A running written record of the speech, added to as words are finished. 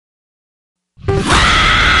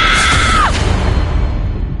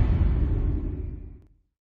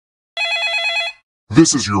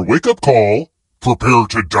This is your wake-up call. Prepare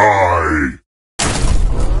to die.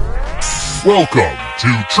 Welcome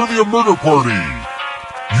to Trivia Murder Party.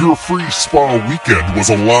 Your free spa weekend was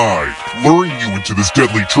a lie, luring you into this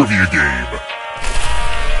deadly trivia game.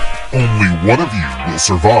 Only one of you will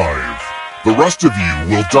survive. The rest of you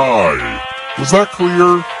will die. Was that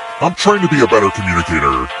clear? I'm trying to be a better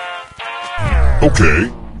communicator.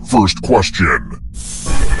 Okay, first question.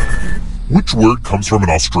 Which word comes from an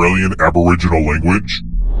Australian Aboriginal language?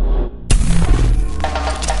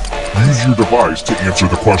 Use your device to answer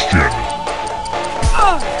the question.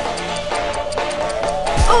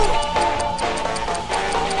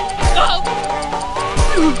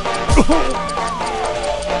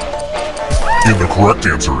 And the correct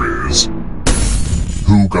answer is...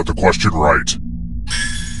 Who got the question right?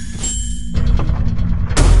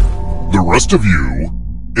 The rest of you,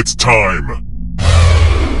 it's time.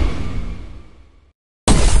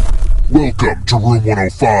 Welcome to room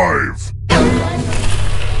 105.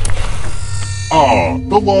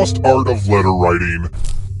 The lost art of letter writing.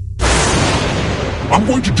 I'm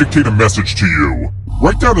going to dictate a message to you.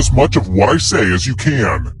 Write down as much of what I say as you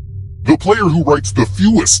can. The player who writes the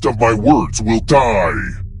fewest of my words will die.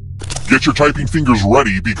 Get your typing fingers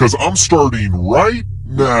ready because I'm starting right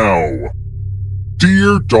now.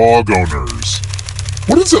 Dear dog owners,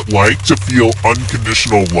 what is it like to feel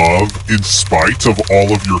unconditional love in spite of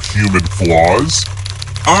all of your human flaws?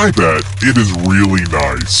 I bet it is really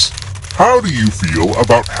nice. How do you feel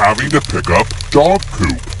about having to pick up dog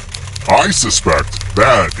poop? I suspect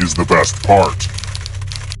that is the best part.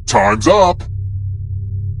 Time's up!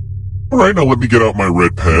 Alright, now let me get out my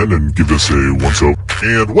red pen and give this a once-over.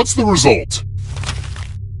 And what's the result?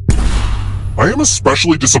 I am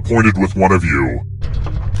especially disappointed with one of you.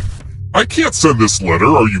 I can't send this letter,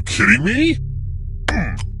 are you kidding me?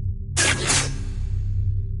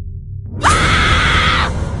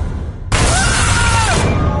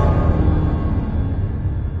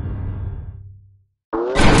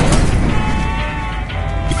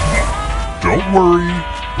 Don't worry.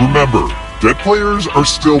 Remember, dead players are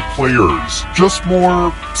still players, just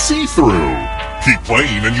more see-through. Keep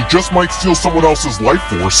playing and you just might steal someone else's life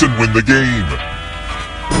force and win the game.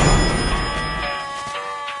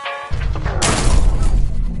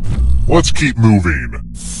 Let's keep moving.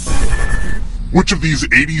 Which of these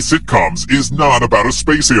 80s sitcoms is not about a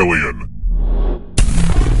space alien?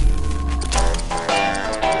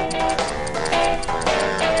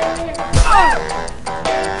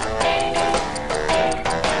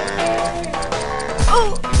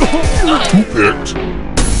 Who picked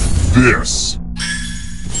this?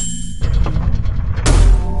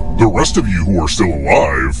 The rest of you who are still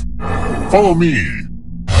alive, follow me.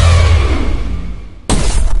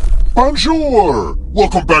 Bonjour!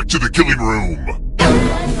 Welcome back to the killing room.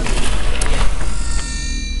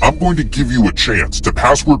 I'm going to give you a chance to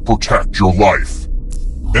password protect your life.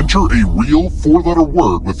 Enter a real 4-letter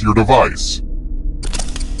word with your device.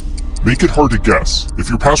 Make it hard to guess. If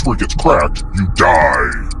your password gets cracked, you die.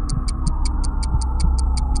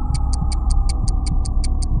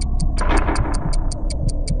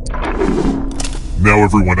 Now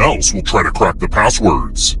everyone else will try to crack the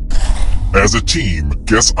passwords. As a team,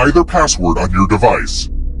 guess either password on your device.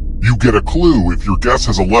 You get a clue if your guess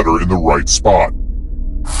has a letter in the right spot.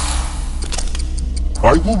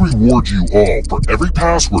 I will reward you all for every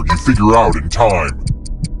password you figure out in time.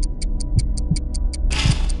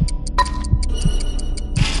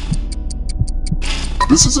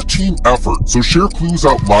 This is a team effort, so share clues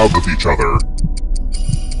out loud with each other.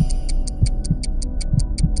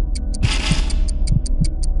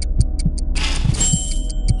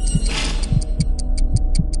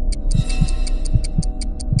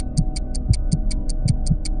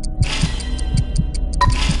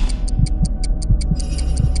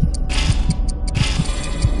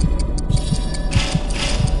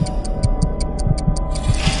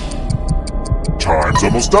 Time's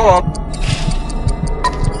almost up.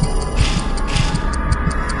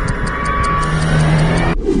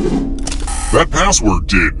 That password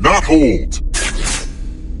did not hold.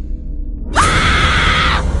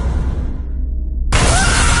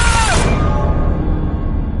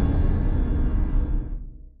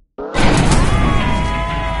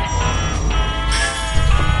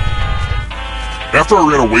 After I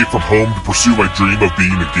ran away from home to pursue my dream of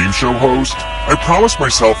being a game show host, I promised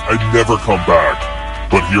myself I'd never come back.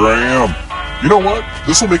 But here I am. You know what?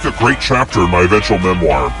 This will make a great chapter in my eventual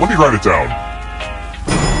memoir. Let me write it down.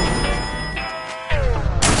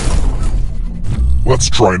 Let's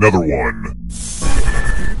try another one.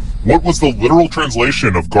 What was the literal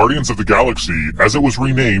translation of Guardians of the Galaxy as it was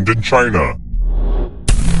renamed in China?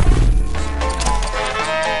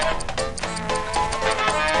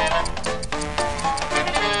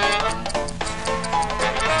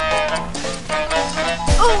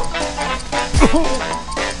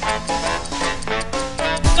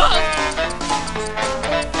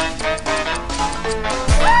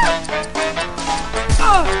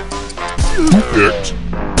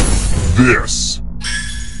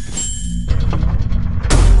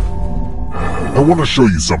 I want to show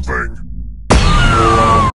you something.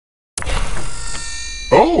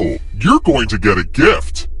 Oh, you're going to get a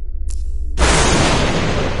gift.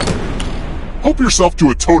 Help yourself to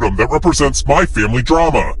a totem that represents my family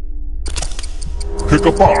drama. Pick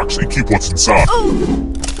a box and keep what's inside.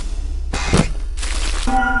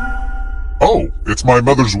 Oh, it's my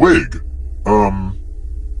mother's wig.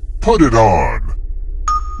 Put it on.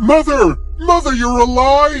 Mother! Mother, you're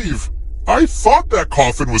alive! I thought that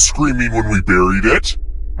coffin was screaming when we buried it.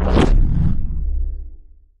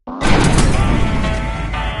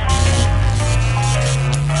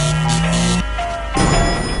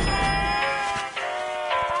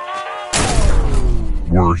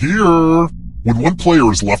 We're here! When one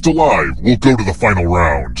player is left alive, we'll go to the final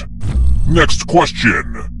round. Next question.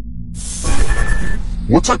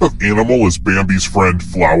 What type of animal is Bambi's friend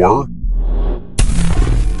Flower?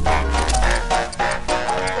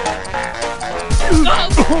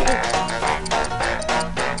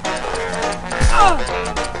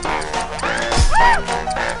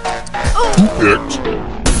 Who picked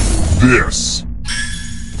this?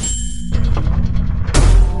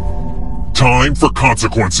 Time for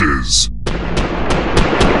consequences.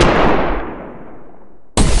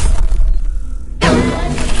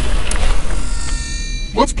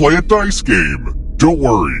 Let's play a dice game. Don't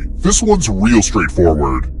worry, this one's real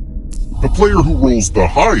straightforward. The player who rolls the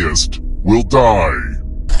highest will die.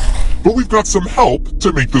 But we've got some help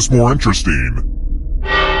to make this more interesting.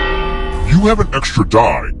 You have an extra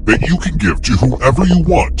die that you can give to whoever you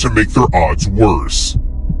want to make their odds worse.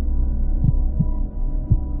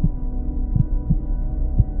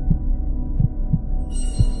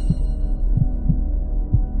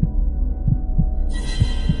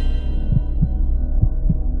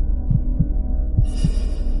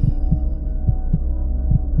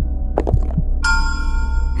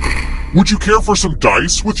 Would you care for some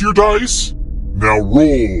dice with your dice? Now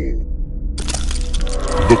roll.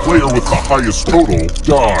 The player with the highest total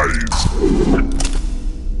dies.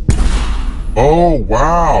 Oh,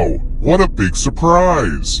 wow. What a big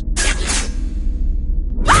surprise.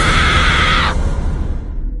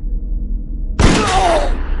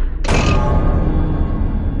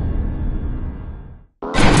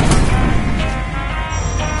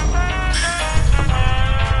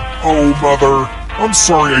 Oh, Mother. I'm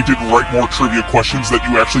sorry I didn't write more trivia questions that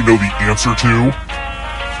you actually know the answer to.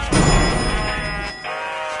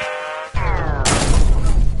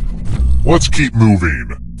 Let's keep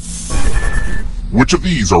moving. Which of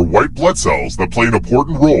these are white blood cells that play an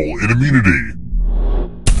important role in immunity?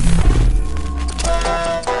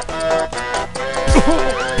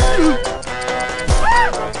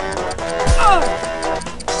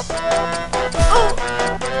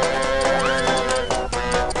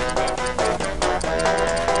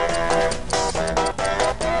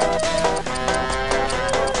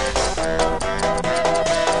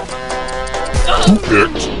 Who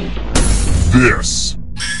picked this?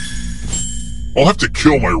 I'll have to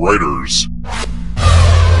kill my writers.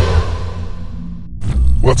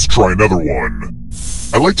 Let's try another one.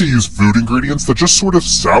 I like to use food ingredients that just sort of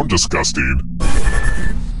sound disgusting.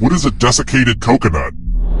 What is a desiccated coconut?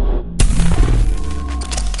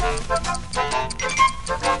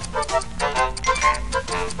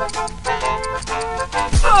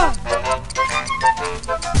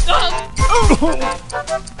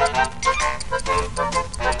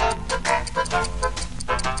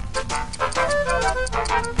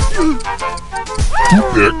 Who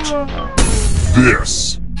picked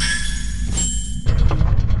this?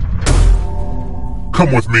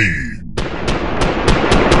 Come with me.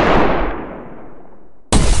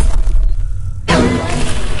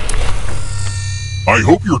 I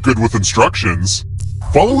hope you're good with instructions.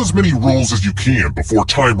 Follow as many rules as you can before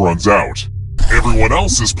time runs out. Everyone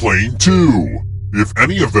else is playing too. If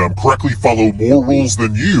any of them correctly follow more rules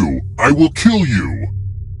than you, I will kill you.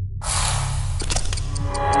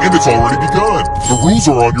 And it's already begun. The rules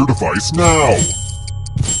are on your device now.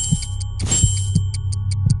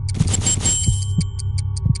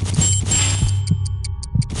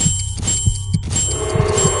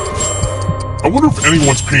 I wonder if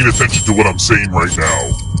anyone's paying attention to what I'm saying right now.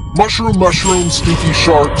 Mushroom, mushroom, stinky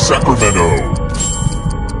shark, Sacramento.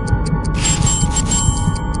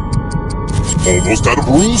 Almost out of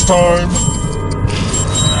rules time.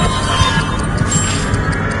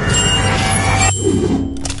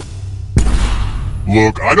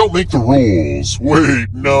 Look, I don't make the rules. Wait,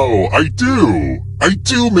 no, I do. I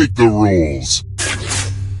do make the rules.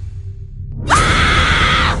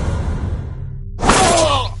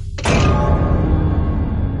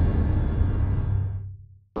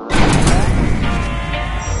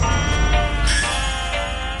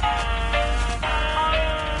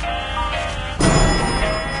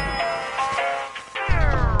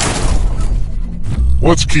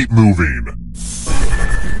 Let's keep moving.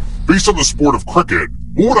 Based on the sport of cricket,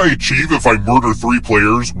 what would I achieve if I murder 3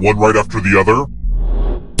 players, one right after the other?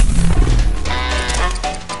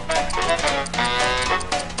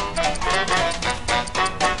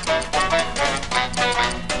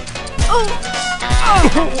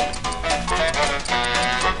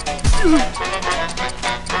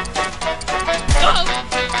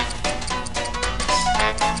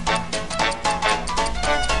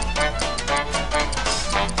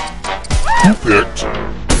 Who picked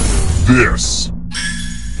this?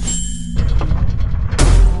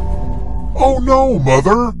 Oh no,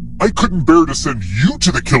 Mother! I couldn't bear to send you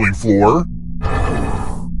to the killing floor.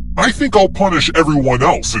 I think I'll punish everyone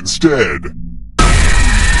else instead.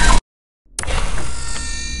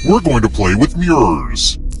 We're going to play with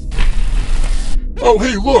mirrors. Oh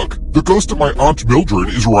hey look! The ghost of my Aunt Mildred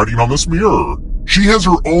is writing on this mirror. She has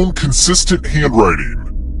her own consistent handwriting.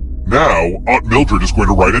 Now, Aunt Mildred is going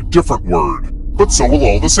to write a different word, but so will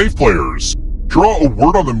all the safe players. Draw a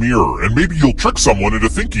word on the mirror and maybe you'll trick someone into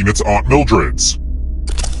thinking it's Aunt Mildred's.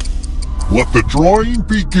 Let the drawing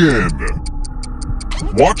begin.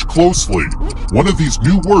 Watch closely. One of these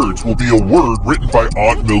new words will be a word written by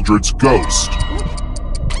Aunt Mildred's ghost.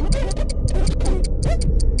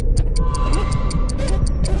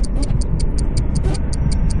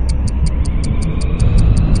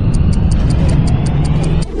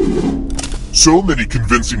 So many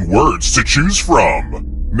convincing words to choose from.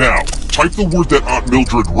 Now, type the word that Aunt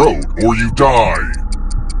Mildred wrote, or you die.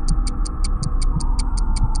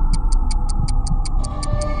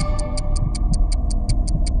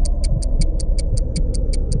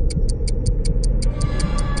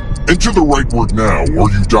 Enter the right word now,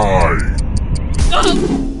 or you die.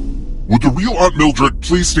 Would the real Aunt Mildred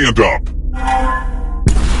please stand up?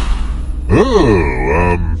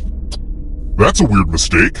 Oh, that's a weird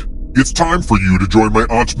mistake. It's time for you to join my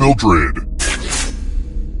Aunt Mildred.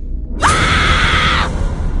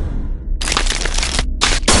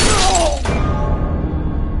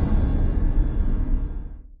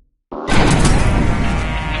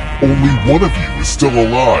 Only one of you is still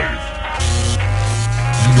alive.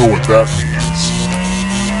 You know what that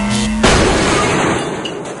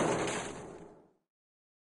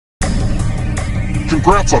means.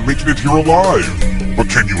 Congrats on making it here alive. But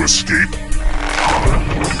can you escape?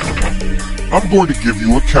 I'm going to give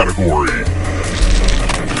you a category.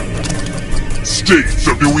 States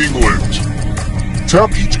of New England.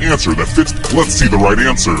 Tap each answer that fits. Let's see the right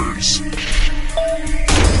answers.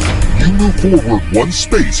 You move forward 1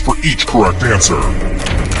 space for each correct answer.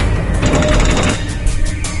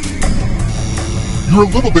 You're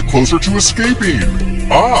a little bit closer to escaping.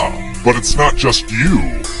 But it's not just you.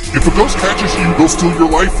 If a ghost catches you, they'll steal your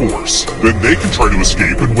life force. Then they can try to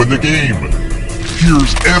escape and win the game.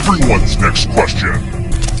 Here's everyone's next question.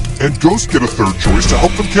 And ghosts get a 3rd choice to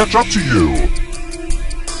help them catch up to you.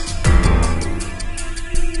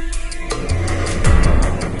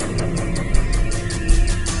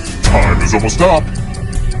 Time is almost up.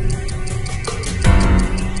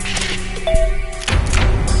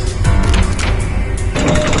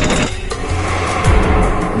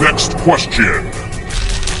 Next question.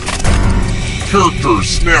 Characters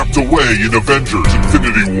snapped away in Avengers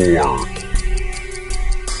Infinity War.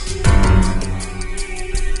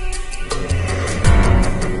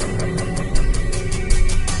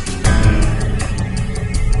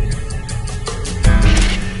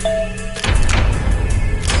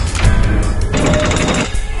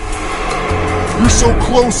 You're so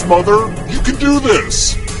close, Mother! You can do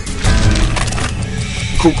this!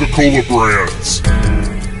 Coca-Cola brands.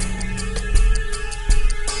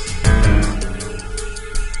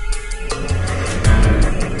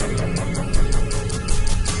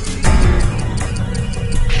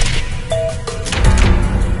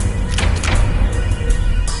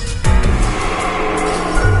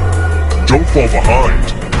 Don't fall behind.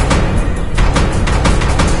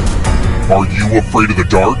 Are you afraid of the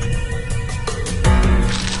dark?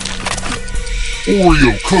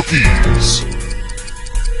 Oreo cookies.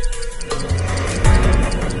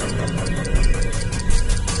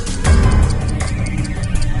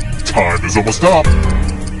 Time is almost up.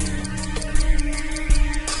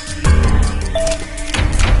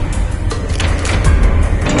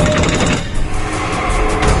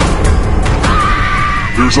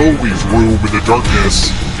 There's always room in the darkness.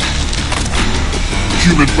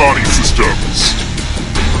 Human body systems.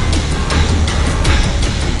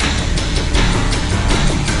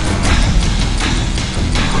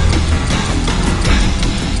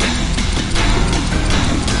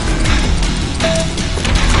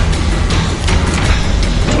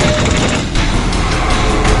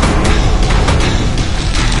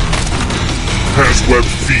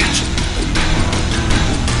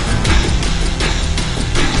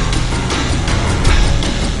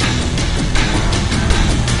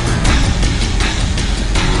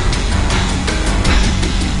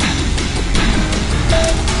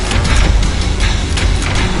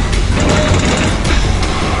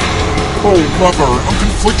 Oh, Mother, I'm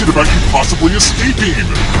conflicted about you possibly escaping!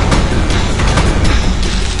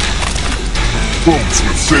 Boats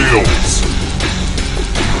with sails!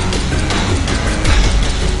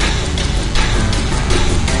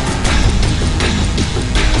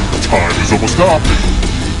 Time is almost up!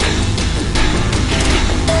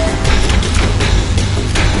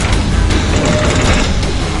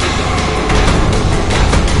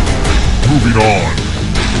 Moving on.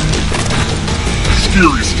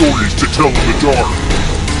 Scary stories to tell in the dark.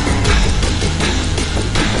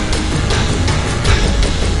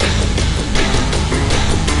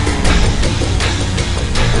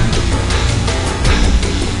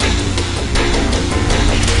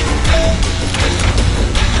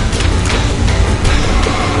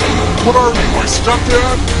 What are you, my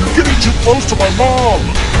stepdad? You're getting too close to my mom!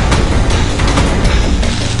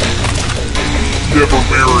 Never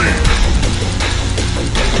marry.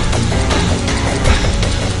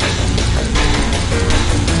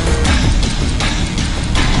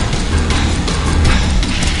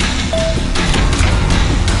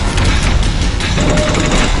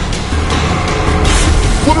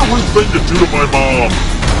 What a rude thing to do to my mom!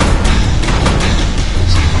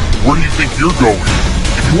 Where do you think you're going?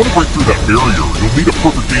 If you want to break through that barrier, you'll need a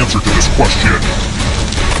perfect answer to this question.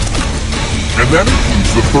 And that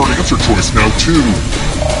includes the third answer choice now, too.